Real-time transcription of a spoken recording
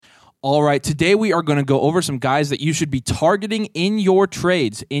All right, today we are going to go over some guys that you should be targeting in your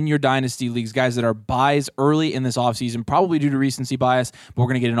trades, in your Dynasty leagues, guys that are buys early in this offseason, probably due to recency bias, but we're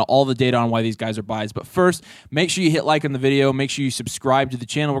going to get into all the data on why these guys are buys. But first, make sure you hit like on the video, make sure you subscribe to the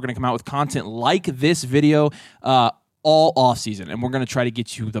channel. We're going to come out with content like this video all offseason, and we're going to try to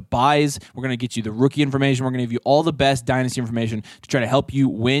get you the buys, we're going to get you the rookie information, we're going to give you all the best Dynasty information to try to help you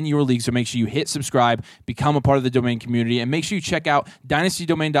win your league. So make sure you hit subscribe, become a part of the domain community, and make sure you check out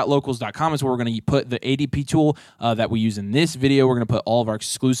dynastydomain.locals.com is where we're going to put the ADP tool that we use in this video. We're going to put all of our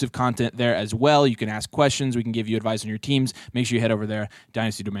exclusive content there as well. You can ask questions, we can give you advice on your teams. Make sure you head over there,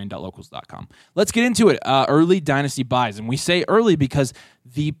 dynastydomain.locals.com. Let's get into it. Early Dynasty buys, and we say early because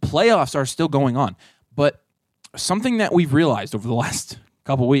the playoffs are still going on, but something that we've realized over the last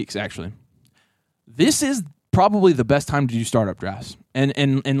couple weeks, actually, this is probably the best time to do startup drafts. And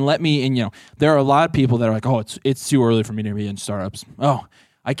there are a lot of people that are like, oh, it's too early for me to be in startups. Oh,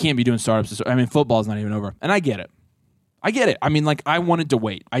 I can't be doing startups. I mean, football's not even over. And I get it. I mean, like, I wanted to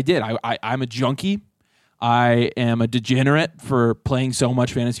wait. I did. I'm a junkie. I am a degenerate for playing so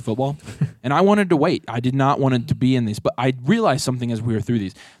much fantasy football, and I wanted to wait. I did not want it to be in these, but I realized something as we were through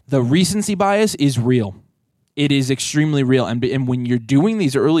these. The recency bias is real. It is extremely real. And when you're doing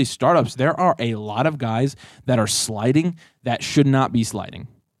these early startups, there are a lot of guys that are sliding that should not be sliding.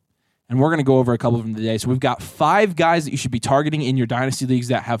 And we're going to go over a couple of them today. So we've got 5 guys that you should be targeting in your Dynasty leagues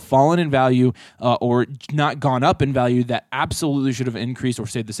that have fallen in value or not gone up in value that absolutely should have increased or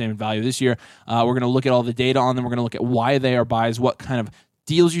stayed the same in value this year. We're going to look at all the data on them. We're going to look at why they are buys, what kind of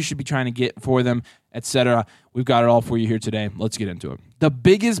deals you should be trying to get for them, etc. We've got it all for you here today. Let's get into it. The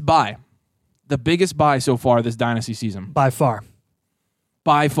biggest buy so far this Dynasty season, by far,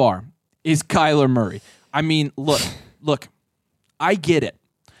 is Kyler Murray. I mean, look, I get it.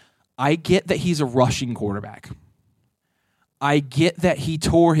 I get that he's a rushing quarterback. I get that he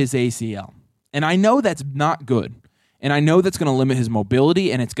tore his ACL. And I know that's not good. And I know that's going to limit his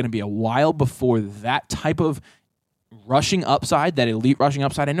mobility, and it's going to be a while before that type of rushing upside, that elite rushing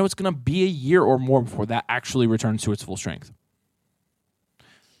upside, I know it's going to be a year or more before that actually returns to its full strength.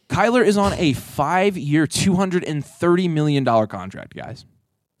 Kyler is on a 5-year, $230 million contract, guys.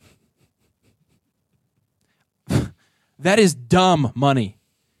 That is dumb money.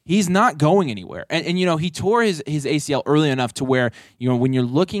 He's not going anywhere. And he tore his ACL early enough to where, when you're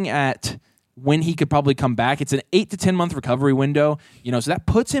looking at when he could probably come back, it's an 8 to 10 month recovery window, so that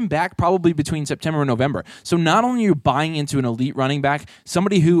puts him back probably between September and November. So not only are you buying into an elite running back,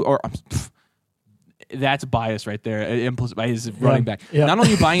 somebody who, that's bias right there, implicit by his running back. Yeah. Not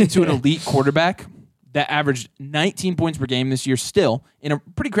only are you buying into an elite quarterback that averaged 19 points per game this year, still in a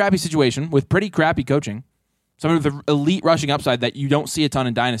pretty crappy situation with pretty crappy coaching, some of the elite rushing upside that you don't see a ton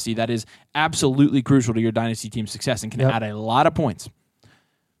in Dynasty that is absolutely crucial to your Dynasty team's success and can add a lot of points.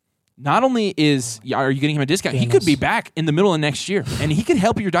 Not only are you getting him a discount, he could be back in the middle of next year, and he could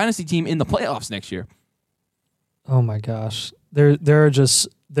help your Dynasty team in the playoffs next year. Oh my gosh. There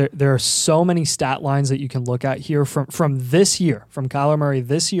are so many stat lines that you can look at here from this year, from Kyler Murray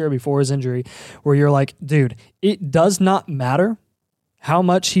this year before his injury, where you're like, dude, it does not matter how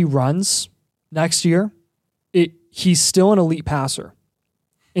much he runs next year. He's still an elite passer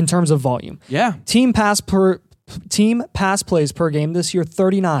in terms of volume. Yeah. Team pass plays per game this year,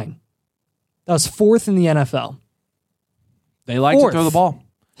 39. That was 4th in the NFL. They like to throw the ball.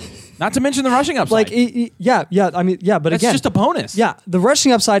 Not to mention the rushing upside. But that's just a bonus. Yeah, the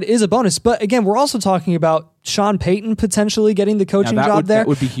rushing upside is a bonus. But again, we're also talking about Sean Payton potentially getting the coaching job there. That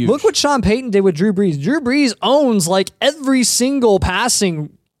would be huge. Look what Sean Payton did with Drew Brees. Drew Brees owns every single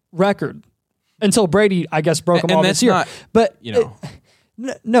passing record until Brady, I guess, broke them all this year.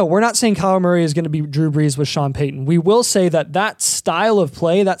 No, we're not saying Kyler Murray is going to be Drew Brees with Sean Payton. We will say that style of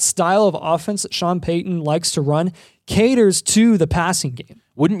play, that style of offense that Sean Payton likes to run caters to the passing game.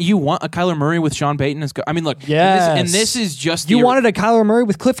 Wouldn't you want a Kyler Murray with Sean Payton? Look, yes. and this is just... You wanted a Kyler Murray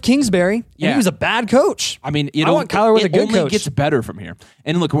with Cliff Kingsbury, and he was a bad coach. I want Kyler with a good coach. It only gets better from here.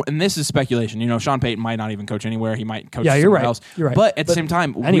 And look, and this is speculation. Sean Payton might not even coach anywhere. He might coach somewhere else. You're right. But at the same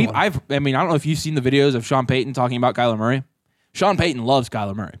time, I don't know if you've seen the videos of Sean Payton talking about Kyler Murray. Sean Payton loves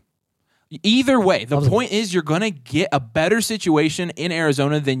Kyler Murray. Either way, the point is you're going to get a better situation in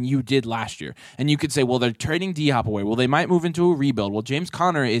Arizona than you did last year. And you could say, well, they're trading D-Hop away. Well, they might move into a rebuild. Well, James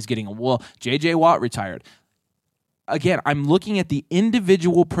Conner is J.J. Watt retired. Again, I'm looking at the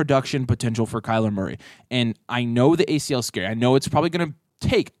individual production potential for Kyler Murray. And I know the ACL is scary. I know it's probably going to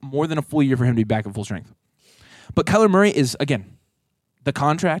take more than a full year for him to be back at full strength. But Kyler Murray is, again, the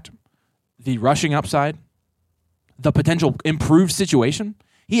contract, the rushing upside, the potential improved situation.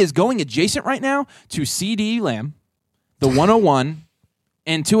 He is going adjacent right now to CD Lamb, the 101,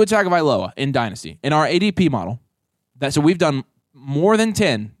 and Tua Tagovailoa in Dynasty, in our ADP model, so we've done more than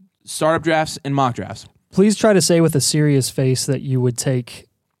 10 startup drafts and mock drafts. Please try to say with a serious face that you would take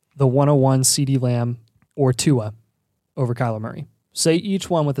the 101 CeeDee Lamb or Tua over Kyler Murray. Say each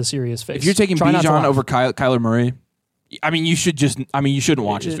one with a serious face. If you're taking Bijan over Kyler Murray, I mean, you shouldn't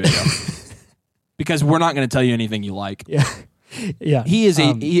watch this video because we're not going to tell you anything you like. Yeah. Yeah. He is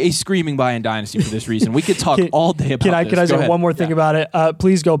a screaming buy in Dynasty for this reason. We could talk all day about this. Can I say one more thing about it?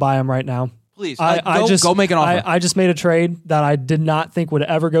 Please go buy him right now. Please, go make an offer. I just made a trade that I did not think would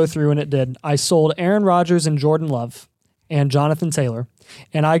ever go through, and it did. I sold Aaron Rodgers and Jordan Love and Jonathan Taylor,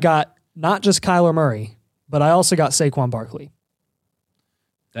 and I got not just Kyler Murray, but I also got Saquon Barkley.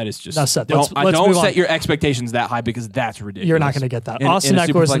 That is just... That's set. Don't set your expectations that high because that's ridiculous. You're not going to get that. Austin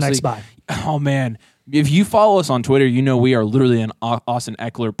Eckler is the next buy. Oh, man. If you follow us on Twitter, you know we are literally an Austin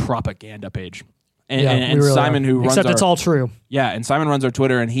Eckler propaganda page. And really Simon, who runs it's all true. Yeah, and Simon runs our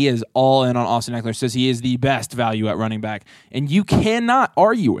Twitter, and he is all in on Austin Eckler, says he is the best value at running back, and you cannot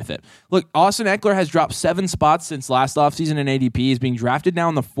argue with it. Look, Austin Eckler has dropped 7 spots since last offseason in ADP. He's being drafted now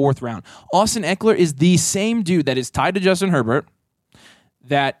in the 4th round. Austin Eckler is the same dude that is tied to Justin Herbert,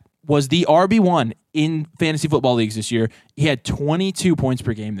 that was the RB1 in fantasy football leagues this year. He had 22 points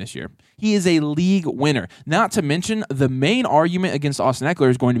per game this year. He is a league winner. Not to mention, the main argument against Austin Eckler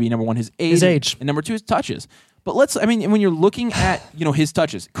is going to be, number 1, his age. And number 2, his touches. But when you're looking at, his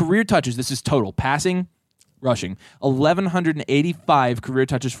touches, career touches, this is total. Passing, rushing. 1,185 career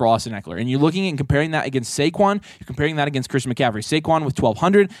touches for Austin Eckler. And you're looking and comparing that against Saquon. You're comparing that against Christian McCaffrey. Saquon with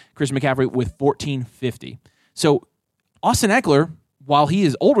 1,200, Christian McCaffrey with 1,450. So Austin Eckler, while he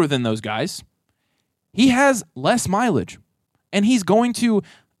is older than those guys, he has less mileage. And he's going to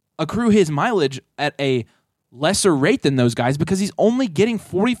accrue his mileage at a lesser rate than those guys because he's only getting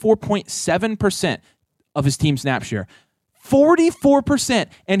 44.7% of his team snap share. 44%,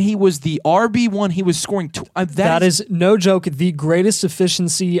 and he was the RB1. He was scoring... that is no joke, the greatest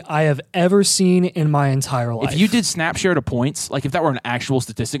efficiency I have ever seen in my entire life. If you did snap share to points, like if that were an actual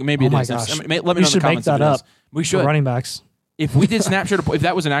statistic, maybe it is. Gosh. Let me know in the comments if it is. We should. For running backs. If we did snap share to if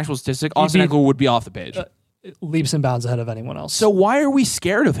that was an actual statistic, Austin Eckler would be off the page. Leaps and bounds ahead of anyone else. So why are we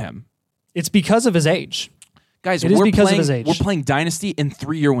scared of him? It's because of his age. Guys, we're playing Dynasty in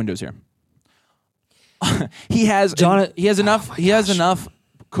 3-year windows here. He has enough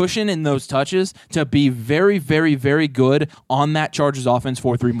cushion in those touches to be very, very, very good on that Chargers offense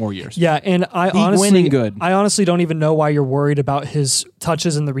for 3 more years. Yeah, and I honestly don't even know why you're worried about his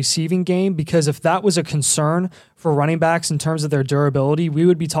touches in the receiving game, because if that was a concern for running backs in terms of their durability, we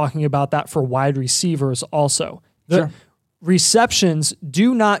would be talking about that for wide receivers also. Sure. Receptions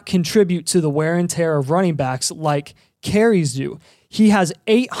do not contribute to the wear and tear of running backs like carries do. He has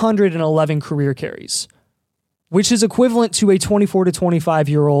 811 career carries, which is equivalent to a 24 to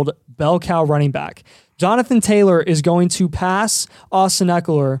 25-year-old bell cow running back. Jonathan Taylor is going to pass Austin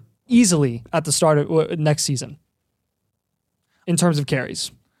Eckler easily at the start of next season in terms of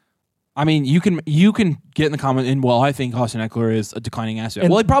carries. I mean, you can get in the comment and, well, I think Austin Eckler is a declining asset.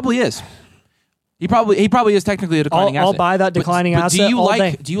 Well, he probably is. He probably is technically a declining asset. I'll buy that declining asset all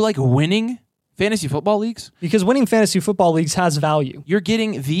day. Do you like winning fantasy football leagues? Because winning fantasy football leagues has value. You're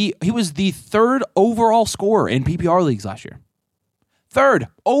getting he was the 3rd overall scorer in PPR leagues last year. 3rd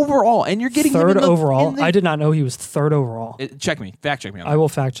overall, and you're getting 3rd overall. I did not know he was 3rd overall. Fact check me on that. I will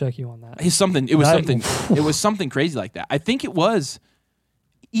fact check you on that. It was something crazy like that. I think it was.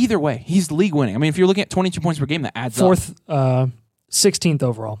 Either way, he's league winning. I mean, if you're looking at 22 points per game, that adds 16th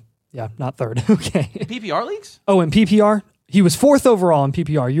overall. Yeah, not 3rd. Okay. In PPR leagues? Oh, in PPR? He was 4th overall in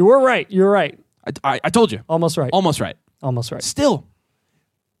PPR. You were right. You're right. I told you. Almost right. Almost right. Still.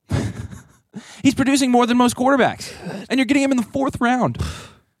 He's producing more than most quarterbacks. And you're getting him in the 4th round.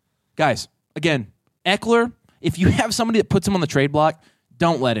 Guys, again, Eckler, if you have somebody that puts him on the trade block,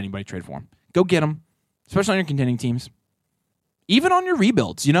 don't let anybody trade for him. Go get him, especially on your contending teams. Even on your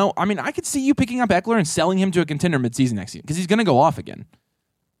rebuilds. I could see you picking up Eckler and selling him to a contender midseason next season because he's going to go off again.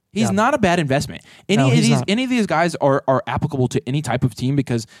 He's not a bad investment. Any of these guys are applicable to any type of team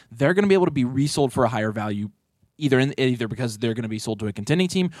because they're going to be able to be resold for a higher value, either because they're going to be sold to a contending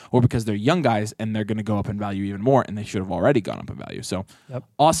team or because they're young guys and they're going to go up in value even more, and they should have already gone up in value. So,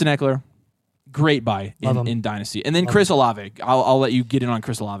 Austin Eckler, great buy in Dynasty. And then Chris Olave. I'll let you get in on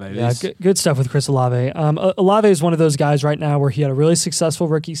Chris Olave. Yeah, good stuff with Chris Olave. Olave is one of those guys right now where he had a really successful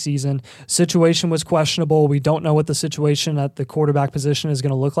rookie season. Situation was questionable. We don't know what the situation at the quarterback position is going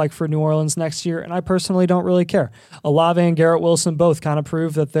to look like for New Orleans next year, and I personally don't really care. Olave and Garrett Wilson both kind of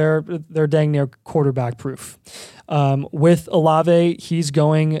prove that they're dang near quarterback proof. With Olave, he's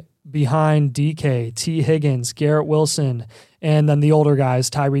going behind DK, T. Higgins, Garrett Wilson, and then the older guys,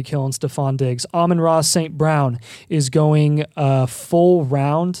 Tyreek Hill and Stephon Diggs. Amon-Ra St. Brown is going a full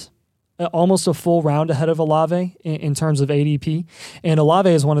round, almost a full round ahead of Olave in terms of ADP. And Olave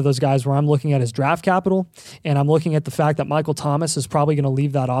is one of those guys where I'm looking at his draft capital, and I'm looking at the fact that Michael Thomas is probably going to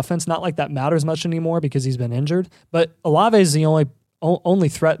leave that offense. Not like that matters much anymore because he's been injured, but Olave is the only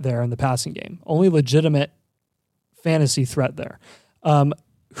threat there in the passing game, only legitimate fantasy threat there.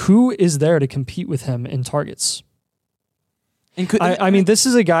 Who is there to compete with him in targets? I mean, this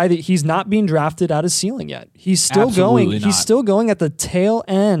is a guy that he's not being drafted at his ceiling yet. He's still going. He's still going at the tail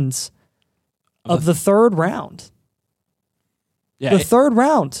end of the third round. Yeah, third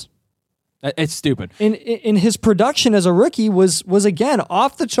round. It's stupid. In his production as a rookie was again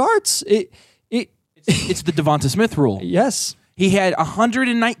off the charts. It's the Devonta Smith rule. Yes, he had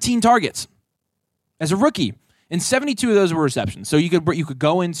 119 targets as a rookie. And 72 of those were receptions. So you could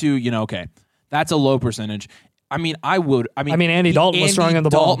go into, okay, that's a low percentage. Andy Dalton was throwing him the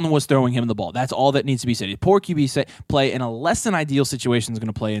ball. Dalton was throwing him the ball. That's all that needs to be said. Poor QB play in a less than ideal situation is going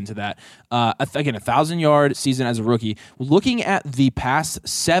to play into that. Again, 1,000-yard season as a rookie. Looking at the past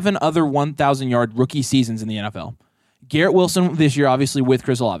 7 other 1,000-yard rookie seasons in the NFL. Garrett Wilson this year, obviously, with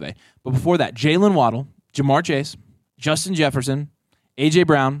Chris Olave. But before that, Jalen Waddle, Jamar Chase, Justin Jefferson, A.J.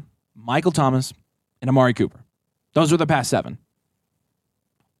 Brown, Michael Thomas, and Amari Cooper. Those were the past 7.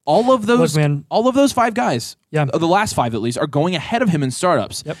 All of those 5 guys, the last 5 at least, are going ahead of him in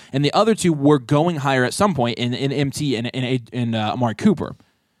startups. Yep. And the other 2 were going higher at some point in MT and Amari Cooper.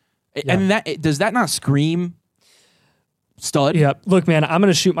 Yeah. And does that not scream stud? Yeah. Look, man, I'm going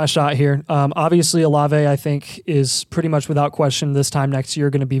to shoot my shot here. Obviously, Olave, I think, is pretty much without question this time next year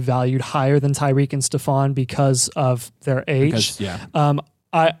going to be valued higher than Tyreek and Stephon because of their age.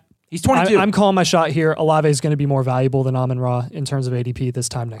 He's 22. I'm calling my shot here. Olave is going to be more valuable than Amon-Ra in terms of ADP this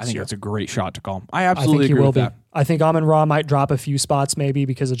time next year. I think that's a great shot to call. I absolutely agree with that. I think Amon-Ra might drop a few spots maybe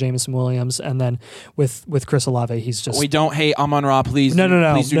because of Jameson Williams, and then with Chris Olave, he's just... We don't hate Amon-Ra, please. No.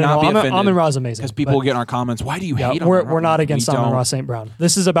 Please do not be offended. Amon-Ra is amazing. Because people will get in our comments, why do you hate Amon-Ra? We're not against Amon-Ra St. Brown.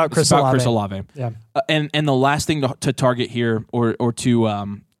 This is about Chris Olave. Yeah. And the last thing to target here or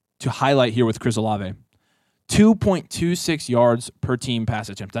to highlight here with Chris Olave, 2.26 yards per team pass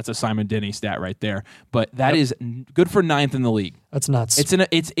attempt. That's a Simon Denny stat right there. But that is good for 9th in the league. That's nuts.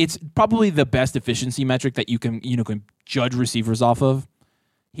 It's probably the best efficiency metric that you can judge receivers off of.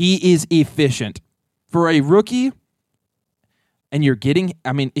 He is efficient for a rookie, and you're getting.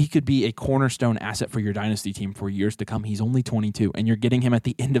 He could be a cornerstone asset for your dynasty team for years to come. He's only 22, and you're getting him at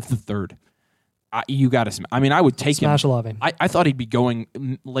the end of the third. You got to. I would take Smash him. Olave. I thought he'd be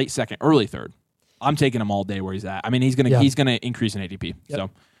going late second, early third. I'm taking him all day where he's at. He's gonna increase in ADP. Yep. So,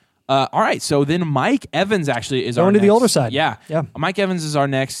 all right. So then Mike Evans actually is going to the older side. Yeah. Mike Evans is our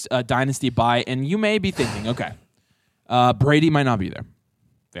next dynasty buy, and you may be thinking, okay, Brady might not be there.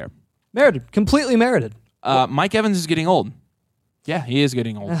 Fair. Merited, completely merited. Mike Evans is getting old. Yeah, he is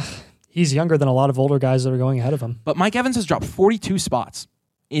getting old. He's younger than a lot of older guys that are going ahead of him. But Mike Evans has dropped 42 spots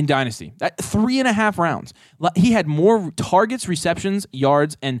in Dynasty. That 3.5 rounds. He had more targets, receptions,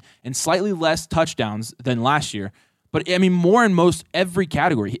 yards, and slightly less touchdowns than last year. But, more in most every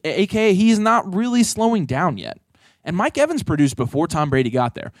category. AKA, he's not really slowing down yet. And Mike Evans produced before Tom Brady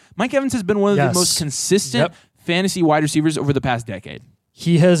got there. Mike Evans has been one of the most consistent fantasy wide receivers over the past decade.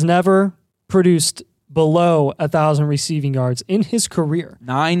 He has never produced below 1,000 receiving yards in his career.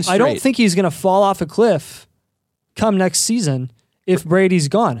 9 straight. I don't think he's going to fall off a cliff come next season if Brady's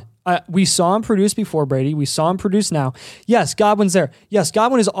gone. We saw him produce before Brady. We saw him produce now. Yes, Godwin's there. Yes,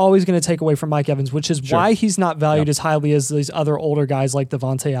 Godwin is always going to take away from Mike Evans, which is why he's not valued as highly as these other older guys like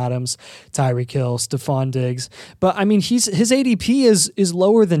Devontae Adams, Tyreek Hill, Stephon Diggs. But, his ADP is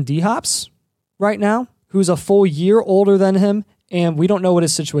lower than D-Hop's right now, who's a full year older than him, and we don't know what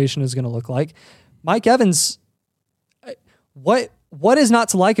his situation is going to look like. Mike Evans, what is not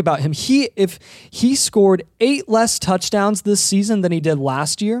to like about him? If he scored 8 less touchdowns this season than he did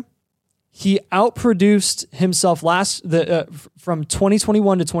last year, he outproduced himself from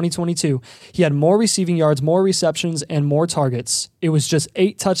 2021 to 2022. He had more receiving yards, more receptions, and more targets. It was just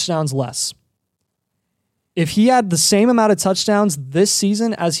 8 touchdowns less. If he had the same amount of touchdowns this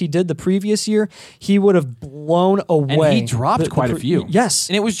season as he did the previous year, he would have blown away. And he dropped quite a few. Yes.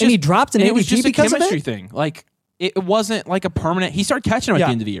 And he dropped an ADP because of it. It was just a chemistry thing. Like, it wasn't like a permanent. He started catching him at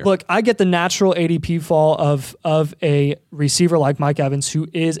the end of the year. Look, I get the natural ADP fall of a receiver like Mike Evans who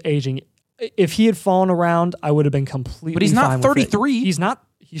is aging. If he had fallen around, I would have been completely. But he's not 33. He's not.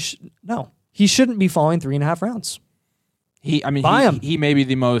 He shouldn't be falling 3.5 rounds. He may be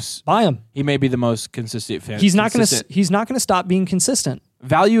the most. Buy him. He may be the most consistent fan. He's not going to stop being consistent.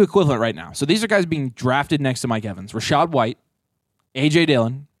 value equivalent right now. So these are guys being drafted next to Mike Evans. Rashad White, A.J.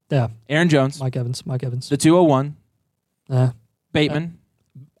 Dillon, Aaron Jones. Mike Evans. The 201. Bateman.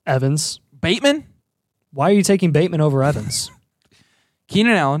 Evans. Bateman? Why are you taking Bateman over Evans?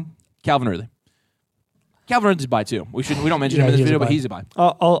 Keenan Allen, Calvin Ridley. Calvin Ridley's a buy too. We don't mention him in this video, but he's a buy.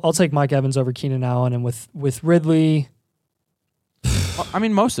 I'll take Mike Evans over Keenan Allen, and with Ridley. I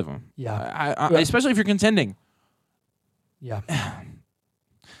mean, most of them. Yeah. Especially if you're contending. Yeah.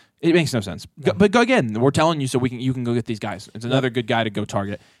 It makes no sense. Yeah. But go again. We're telling you so you can go get these guys. It's another good guy to go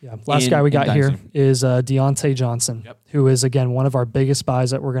target. Yeah. Last guy we got here is Deontay Johnson, who is, again, one of our biggest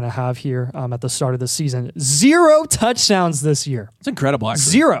buys that we're going to have here at the start of the season. 0 touchdowns this year. It's incredible,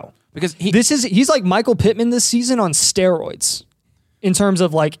 actually. 0. Because he's like Michael Pittman this season on steroids in terms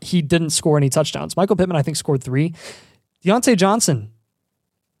of like he didn't score any touchdowns. Michael Pittman, I think, scored 3. Deontay Johnson,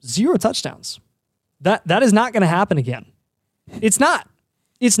 0 touchdowns. That is not going to happen again. It's not.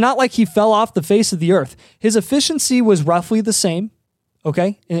 It's not like he fell off the face of the earth. His efficiency was roughly the same,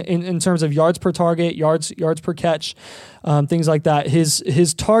 okay, in terms of yards per target, yards per catch, things like that.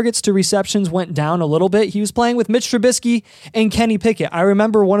 His targets to receptions went down a little bit. He was playing with Mitch Trubisky and Kenny Pickett. I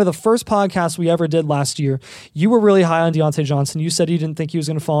remember one of the first podcasts we ever did last year, you were really high on Deontay Johnson. You said you didn't think he was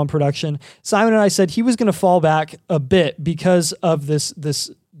going to fall in production. Simon and I said he was going to fall back a bit because of this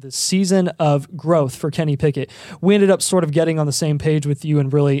season of growth for Kenny Pickett. We ended up sort of getting on the same page with you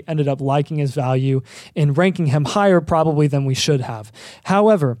and really ended up liking his value and ranking him higher probably than we should have.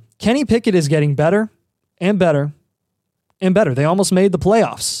 However, Kenny Pickett is getting better and better and better. They almost made the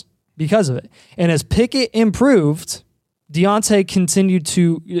playoffs because of it. And as Pickett improved, Deontay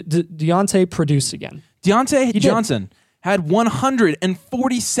produced again. Deontay Johnson had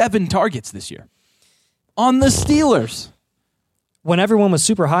 147 targets this year on the Steelers. When everyone was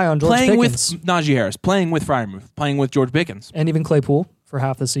super high on George Pickens. Pickens. With Najee Harris, playing with Freiermuth, playing with George Pickens. And even Claypool for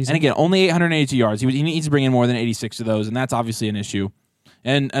half the season. And again, only 882 yards. He needs to bring in more than 86 of those, and that's obviously an issue.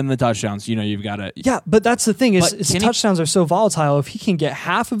 And the touchdowns, you've got to... Yeah, but that's the thing. Is touchdowns are so volatile. If he can get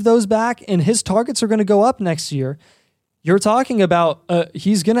half of those back and his targets are going to go up next year, you're talking about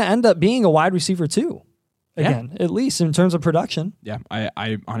he's going to end up being a wide receiver too. Again, at least in terms of production. Yeah,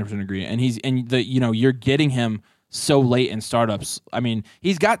 I 100% agree. And you're getting him so late in startups. I mean,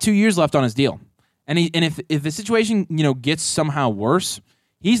 he's got 2 years left on his deal. And if the situation, gets somehow worse,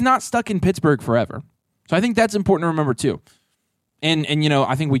 he's not stuck in Pittsburgh forever. So I think that's important to remember too. And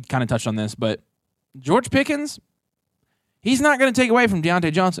I think we kind of touched on this, but George Pickens, he's not going to take away from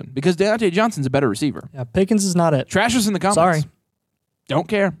Deontay Johnson because Deontay Johnson's a better receiver. Yeah, Pickens is not it. Trash us in the comments. Sorry. Don't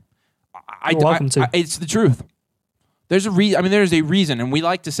care. You're welcome to. It's the truth. There's a reason, and we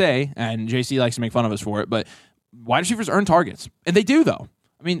like to say, and JC likes to make fun of us for it, but wide receivers earn targets, and they do though.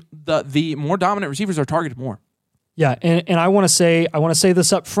 I mean, the more dominant receivers are targeted more. Yeah, and I want to say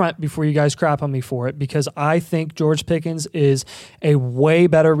this up front before you guys crap on me for it, because I think George Pickens is a way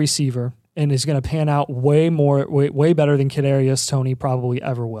better receiver and is going to pan out way better than Kadarius Toney probably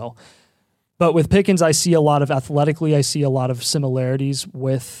ever will. But with Pickens, I see a lot of similarities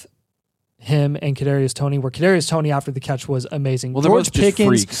with him and Kadarius Toney, where Kadarius Toney after the catch was amazing. Well, George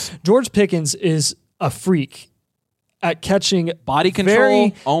Pickens is a freak at catching body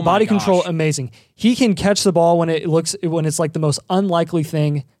control. Body control, amazing. He can catch the ball when it's like the most unlikely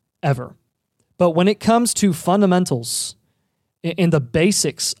thing ever. But when it comes to fundamentals in the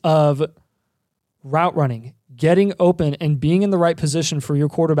basics of route running, getting open and being in the right position for your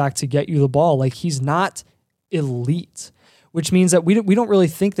quarterback to get you the ball, like he's not elite. Which means that we don't really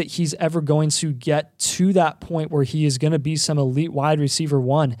think that he's ever going to get to that point where he is going to be some elite wide receiver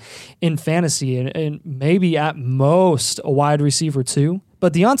 1 in fantasy and maybe at most a wide receiver 2.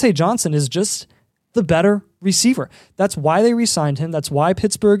 But Deontay Johnson is just the better receiver. That's why they re-signed him. That's why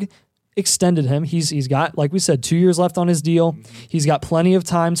Pittsburgh extended him. He's got, like we said, 2 years left on his deal. He's got plenty of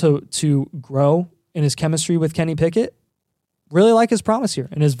time to grow in his chemistry with Kenny Pickett. Really like his promise here,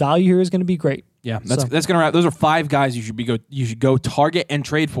 and his value here is going to be great. Yeah, that's going to wrap. Those are 5 guys you should go target and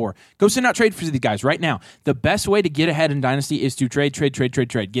trade for. Go send out trade for these guys right now. The best way to get ahead in Dynasty is to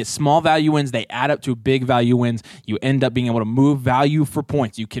trade. Get small value wins. They add up to big value wins. You end up being able to move value for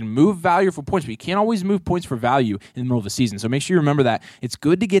points. You can move value for points, but you can't always move points for value in the middle of the season. So make sure you remember that. It's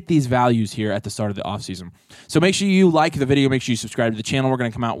good to get these values here at the start of the offseason. So make sure you like the video. Make sure you subscribe to the channel. We're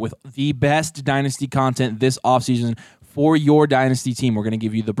going to come out with the best Dynasty content this offseason for your Dynasty team. We're going to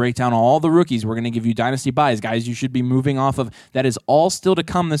give you the breakdown on all the rookies. We're going to give you Dynasty buys, guys you should be moving off of. That is all still to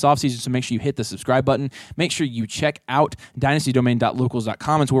come this offseason, so make sure you hit the subscribe button. Make sure you check out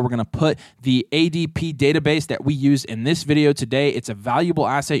dynastydomain.locals.com. It's where we're going to put the ADP database that we used in this video today. It's a valuable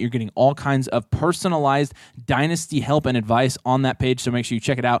asset. You're getting all kinds of personalized Dynasty help and advice on that page, so make sure you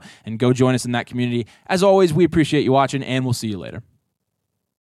check it out and go join us in that community. As always, we appreciate you watching, and we'll see you later.